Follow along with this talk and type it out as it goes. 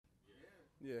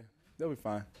Yeah, they'll be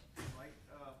fine. Mike,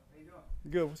 how you doing?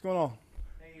 Good. What's going on?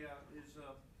 Hey,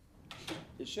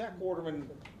 is Shaq Quarterman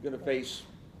going to face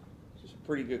just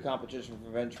pretty good competition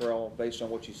from Ventrell based on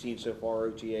what you've seen so far,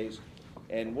 OTAs?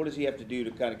 And what does he have to do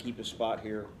to kind of keep his spot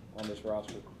here on this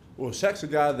roster? Well, Shaq's a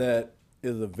guy that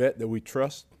is a vet that we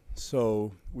trust,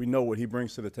 so we know what he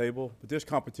brings to the table. But there's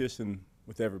competition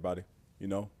with everybody, you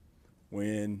know.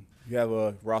 When you have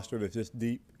a roster that's this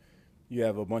deep, you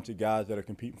have a bunch of guys that are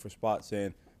competing for spots,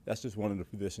 and that's just one of the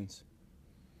positions.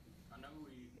 I know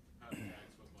we have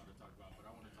Jags football to talk about, but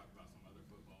I want to talk about some other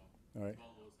football. All right.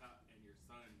 Bubbles, and your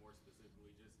son more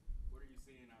specifically, just what are you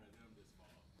seeing out of them this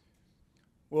fall?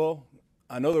 Well,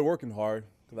 I know they're working hard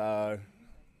because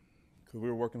we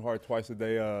were working hard twice a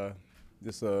day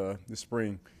this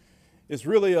spring. It's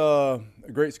really a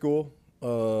great school,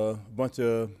 a bunch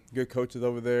of good coaches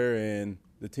over there, and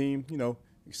the team, you know,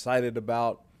 excited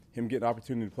about him getting an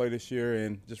opportunity to play this year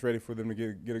and just ready for them to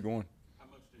get it going. How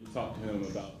much did you talk to him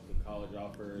about the college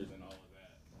offers and all of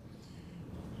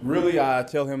that? Really, I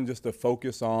tell him just to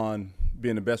focus on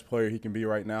being the best player he can be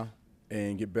right now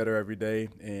and get better every day,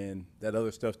 and that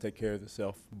other stuff take care of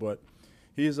itself. But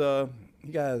he has a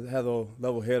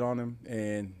level head on him,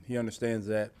 and he understands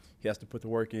that he has to put the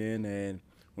work in, and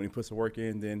when he puts the work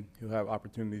in, then he'll have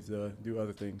opportunities to do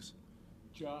other things.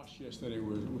 Josh yesterday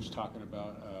was talking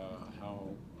about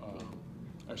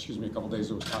a couple days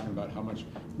ago was talking about how much,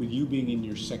 with you being in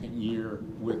your second year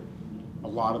with a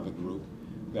lot of the group,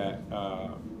 that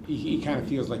he kind of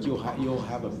feels like you'll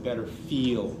have a better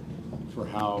feel for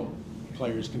how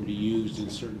players can be used in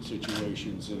certain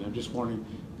situations. And I'm just wondering,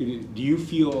 do you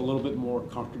feel a little bit more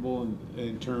comfortable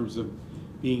in terms of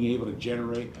being able to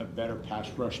generate a better pass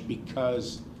rush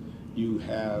because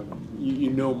you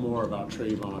know more about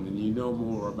Trayvon and you know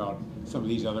more about some of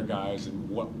these other guys and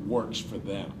what works for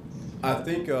them? I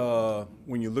think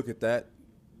when you look at that,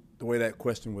 the way that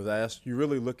question was asked, you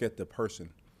really look at the person.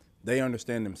 They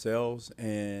understand themselves,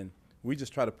 and we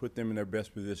just try to put them in their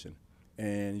best position.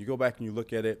 And you go back and you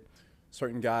look at it,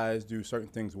 certain guys do certain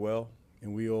things well,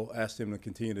 and we'll ask them to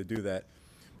continue to do that.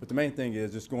 But the main thing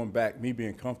is just going back, me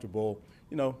being comfortable.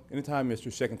 You know, anytime it's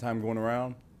your second time going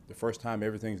around, the first time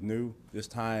everything's new. This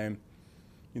time,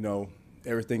 you know,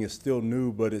 everything is still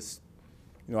new, but it's,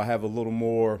 you know, I have a little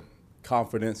more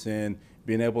confidence in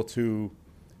being able to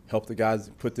help the guys,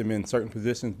 put them in certain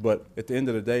positions. But at the end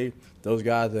of the day, those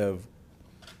guys have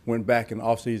went back in the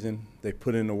offseason, they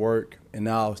put in the work, and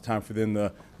now it's time for them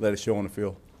to let it show on the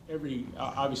field.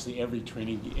 Obviously every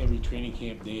training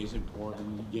camp day is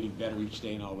important, getting better each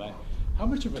day and all that. How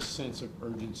much of a sense of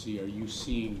urgency are you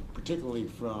seeing, particularly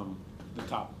from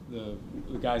the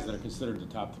guys that are considered the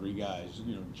top three guys,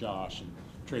 you know, Josh and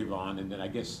Trayvon, and then I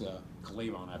guess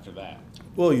Caldwell after that?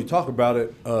 Well, you talk about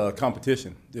it,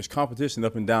 competition. There's competition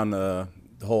up and down the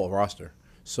whole roster.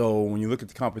 So when you look at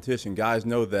the competition, guys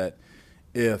know that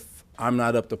if I'm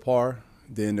not up to par,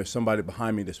 then there's somebody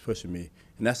behind me that's pushing me.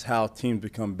 And that's how teams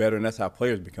become better, and that's how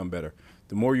players become better.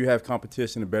 The more you have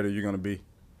competition, the better you're going to be.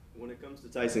 When it comes to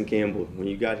Tyson Campbell, when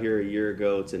you got here a year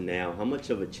ago to now, how much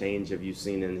of a change have you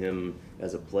seen in him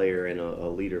as a player and a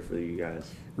leader for you guys?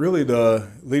 Really, the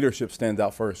leadership stands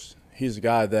out first. He's a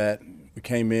guy that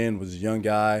came in, was a young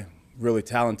guy, really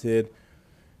talented,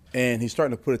 and he's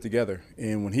starting to put it together.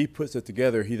 And when he puts it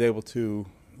together, he's able to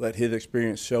let his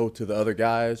experience show to the other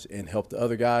guys and help the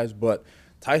other guys. But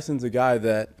Tyson's a guy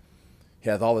that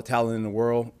has all the talent in the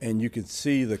world, and you can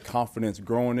see the confidence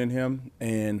growing in him.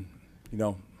 And, you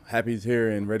know, happy he's here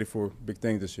and ready for big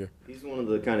things this year. He's one of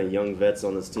the kind of young vets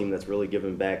on this team that's really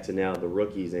giving back to now the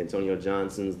rookies, Antonio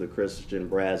Johnson's, the Christian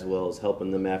Braswell's, helping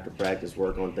them after practice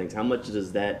work on things. How much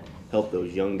does that help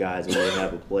those young guys when they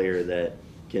have a player that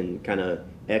can kind of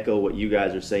echo what you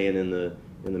guys are saying in the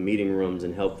meeting rooms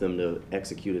and help them to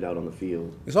execute it out on the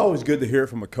field? It's always good to hear it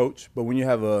from a coach, but when you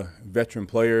have a veteran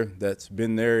player that's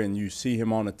been there and you see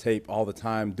him on the tape all the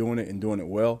time doing it and doing it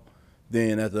well,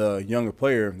 then as a younger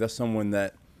player, that's someone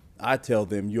that I tell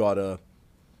them you ought to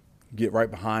get right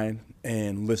behind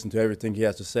and listen to everything he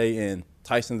has to say. And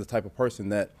Tyson's the type of person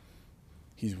that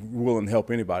he's willing to help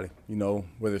anybody, you know,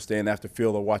 whether staying after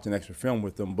field or watching extra film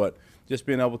with them. But just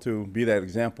being able to be that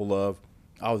example of,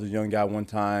 I was a young guy one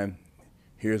time,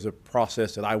 here's a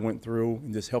process that I went through,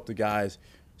 and just help the guys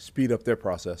speed up their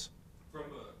process. From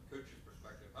a coach's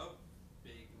perspective, how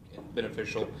big and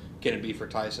beneficial can it be for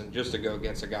Tyson just to go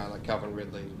against a guy like Calvin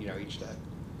Ridley, you know, each day?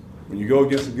 When you go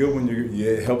against a good one,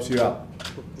 it helps you out.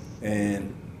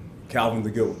 And Calvin's a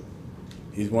good one.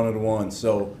 He's one of the ones.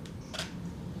 So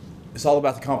it's all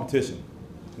about the competition,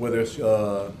 whether it's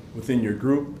within your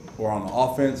group or on the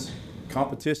offense.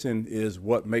 Competition is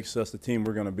what makes us the team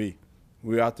we're going to be.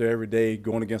 We're out there every day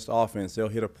going against the offense. They'll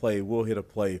hit a play, we'll hit a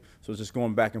play. So it's just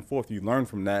going back and forth. You learn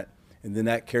from that, and then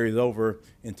that carries over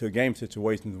into game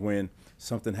situations when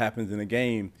something happens in a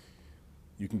game.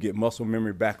 You can get muscle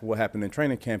memory back of what happened in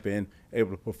training camp and able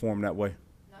to perform that way.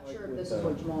 Not sure if this is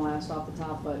what Jamal asked off the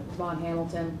top, but Von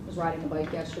Hamilton was riding a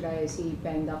bike yesterday. Is he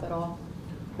banged up at all?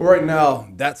 Well, right now,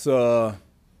 that's a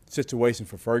situation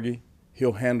for Fergie.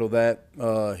 He'll handle that.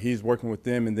 He's working with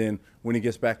them, and then when he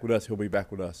gets back with us, he'll be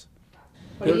back with us.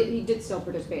 But he did still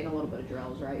participate in a little bit of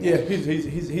drills, right? Yeah,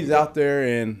 he's out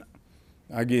there, and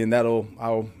again,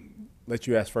 I'll let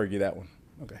you ask Fergie that one.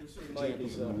 Okay.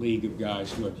 Examples in the league of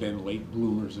guys who have been late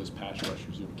bloomers as pass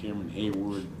rushers. You know, Cameron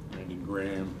Hayward, Brandon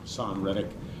Graham, Son Reddick.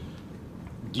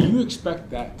 Do you expect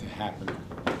that to happen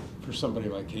for somebody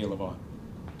like Caleb Vaughn?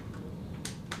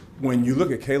 When you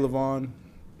look at Caleb Vaughn,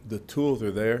 the tools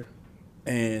are there,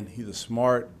 and he's a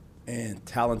smart and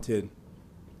talented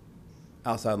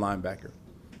outside linebacker.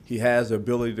 He has the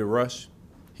ability to rush.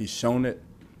 He's shown it,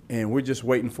 and we're just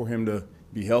waiting for him to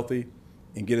be healthy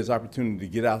and get his opportunity to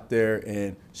get out there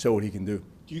and show what he can do.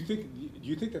 Do you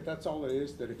think that that's all it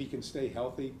is? That if he can stay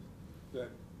healthy, that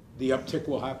the uptick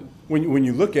will happen? When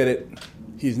you look at it,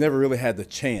 he's never really had the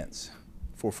chance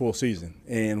for a full season,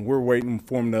 and we're waiting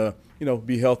for him to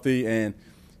be healthy. And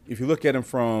if you look at him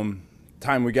from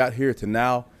time we got here to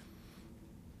now,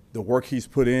 the work he's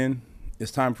put in,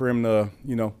 it's time for him to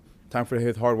time for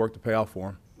his hard work to pay off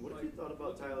for him. What have you thought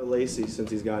about Tyler Lacey since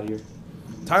he's got here?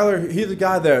 Tyler, he's a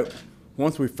guy that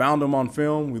once we found him on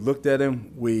film, we looked at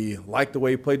him, we liked the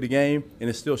way he played the game, and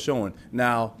it's still showing.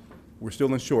 Now, we're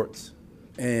still in shorts,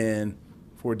 and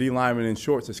for a D lineman in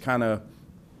shorts, it's kind of,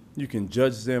 you can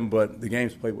judge them, but the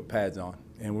game's played with pads on,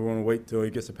 and we want to wait till he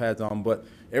gets the pads on. But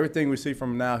everything we see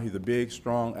from him now, he's a big,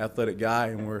 strong, athletic guy,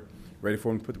 and we're ready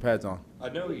for him to put the pads on. I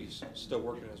know he's still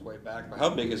working his way back, but how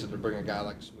big is it to bring a guy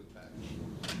like Smoot back?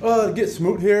 To get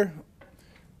Smoot here,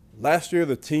 last year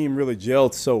the team really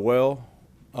gelled so well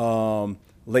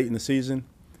late in the season,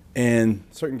 and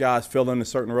certain guys fell into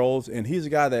certain roles, and he's a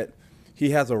guy that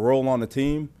he has a role on the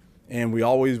team, and we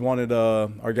always wanted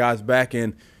our guys back,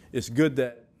 and it's good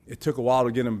that it took a while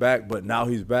to get him back, but now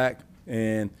he's back,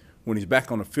 and when he's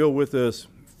back on the field with us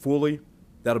fully,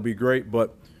 that'll be great.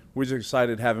 But we're just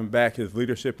excited to have him back. His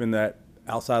leadership in that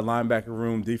outside linebacker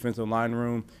room, defensive line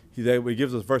room, he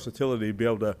gives us versatility to be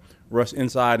able to rush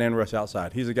inside and rush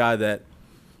outside. He's a guy that,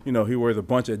 he wears a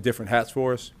bunch of different hats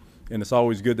for us, and it's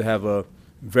always good to have a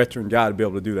veteran guy to be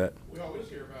able to do that. We always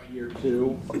hear about year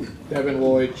two. Devin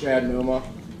Lloyd, Chad Noma,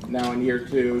 now in year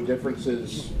two,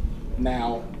 differences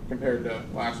now compared to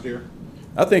last year?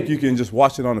 I think you can just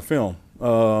watch it on the film.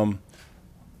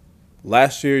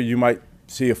 Last year you might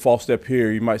see a false step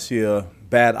here, you might see a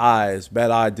bad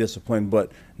eye discipline,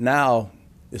 but now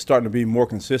it's starting to be more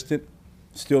consistent.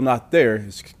 Still not there.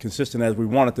 It's consistent as we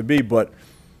want it to be, but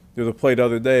there was a play the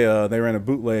other day, they ran a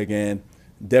bootleg, and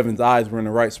Devin's eyes were in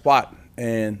the right spot,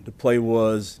 and the play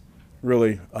was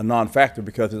really a non-factor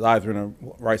because his eyes were in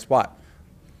the right spot.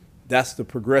 That's the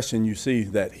progression you see,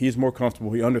 that he's more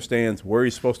comfortable, he understands where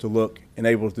he's supposed to look and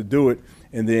able to do it,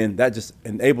 and then that just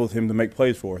enables him to make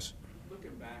plays for us.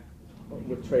 Looking back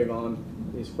with Trayvon,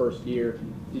 his first year,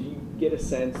 did you get a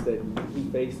sense that he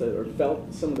faced or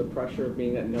felt some of the pressure of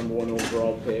being that number one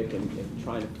overall pick and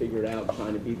trying to figure it out,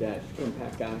 trying to be that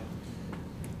impact guy?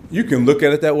 You can look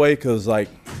at it that way because, you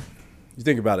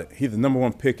think about it, he's the number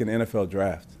one pick in the NFL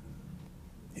draft.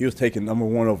 He was taken number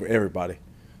one over everybody.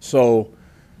 So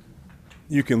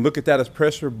you can look at that as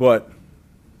pressure, but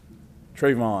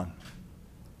Trayvon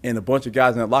and a bunch of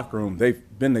guys in that locker room, they've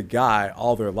been the guy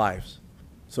all their lives.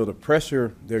 So the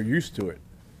pressure, they're used to it.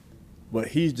 But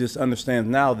he just understands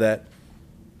now that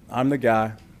I'm the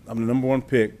guy, I'm the number one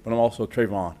pick, but I'm also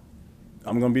Trayvon.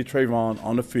 I'm going to be Trayvon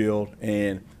on the field,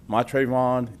 and my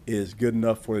Trayvon is good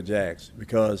enough for the Jags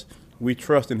because we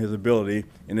trust in his ability,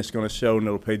 and it's going to show and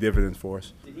it'll pay dividends for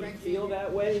us. Did he feel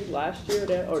that way last year,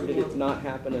 or did it not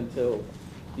happen until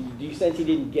 – do you sense he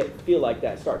didn't start feeling like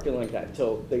that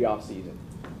until the offseason?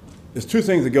 There's two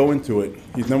things that go into it.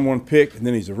 He's number one pick, and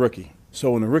then he's a rookie.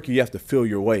 So in a rookie, you have to feel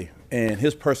your way. And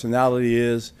his personality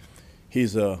is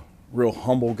he's a real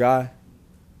humble guy,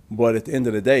 but at the end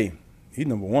of the day, he's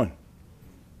number one.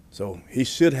 So he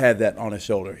should have that on his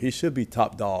shoulder. He should be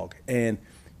top dog. And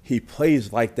he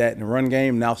plays like that in the run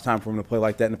game. Now it's time for him to play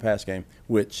like that in the pass game,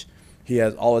 which he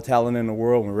has all the talent in the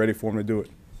world, and we're ready for him to do it.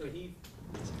 So you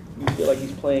feel like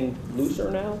he's playing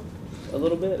looser now a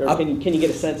little bit? Or can you get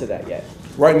a sense of that yet?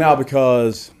 Right now,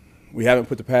 because we haven't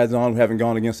put the pads on, we haven't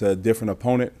gone against a different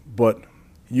opponent, but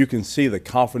you can see the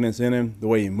confidence in him, the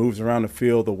way he moves around the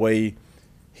field, the way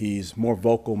he's more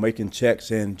vocal, making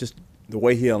checks, and just the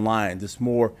way he aligned, just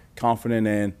more confident,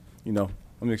 and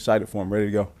I'm excited for him, ready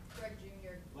to go. Greg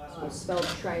Jr. Spelled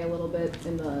Trey a little bit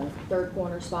in the third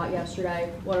corner spot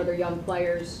yesterday. What other young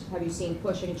players have you seen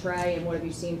pushing Trey, and what have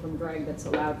you seen from Greg that's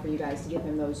allowed for you guys to give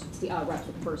him those reps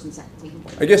with the first and second team?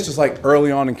 I guess just like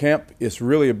early on in camp, it's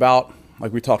really about,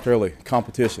 like we talked earlier,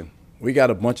 competition. We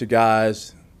got a bunch of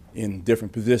guys in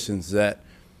different positions that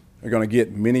are going to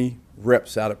get many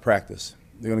reps out of practice.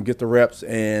 They're going to get the reps,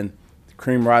 and the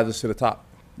cream rises to the top.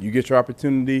 You get your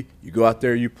opportunity, you go out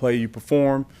there, you play, you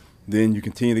perform, then you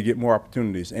continue to get more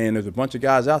opportunities. And there's a bunch of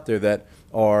guys out there that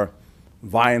are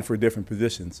vying for different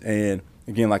positions. And,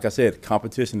 again, like I said,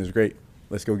 competition is great.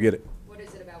 Let's go get it. What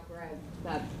is it about Greg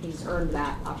that he's earned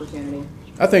that opportunity?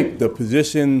 I think the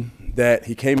position that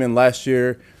he came in last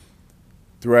year,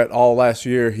 throughout all last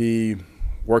year, he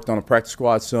worked on a practice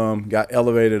squad some, got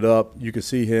elevated up. You could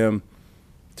see him.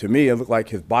 To me, it looked like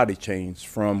his body changed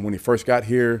from when he first got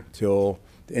here till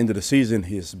the end of the season.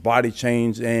 His body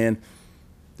changed, and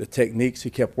the techniques, he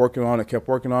kept working on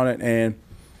it, and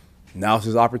now it's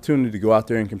his opportunity to go out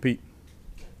there and compete.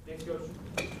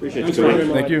 Appreciate Thanks you. very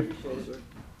much. Thank you.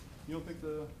 You don't think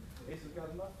the Aces got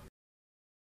enough?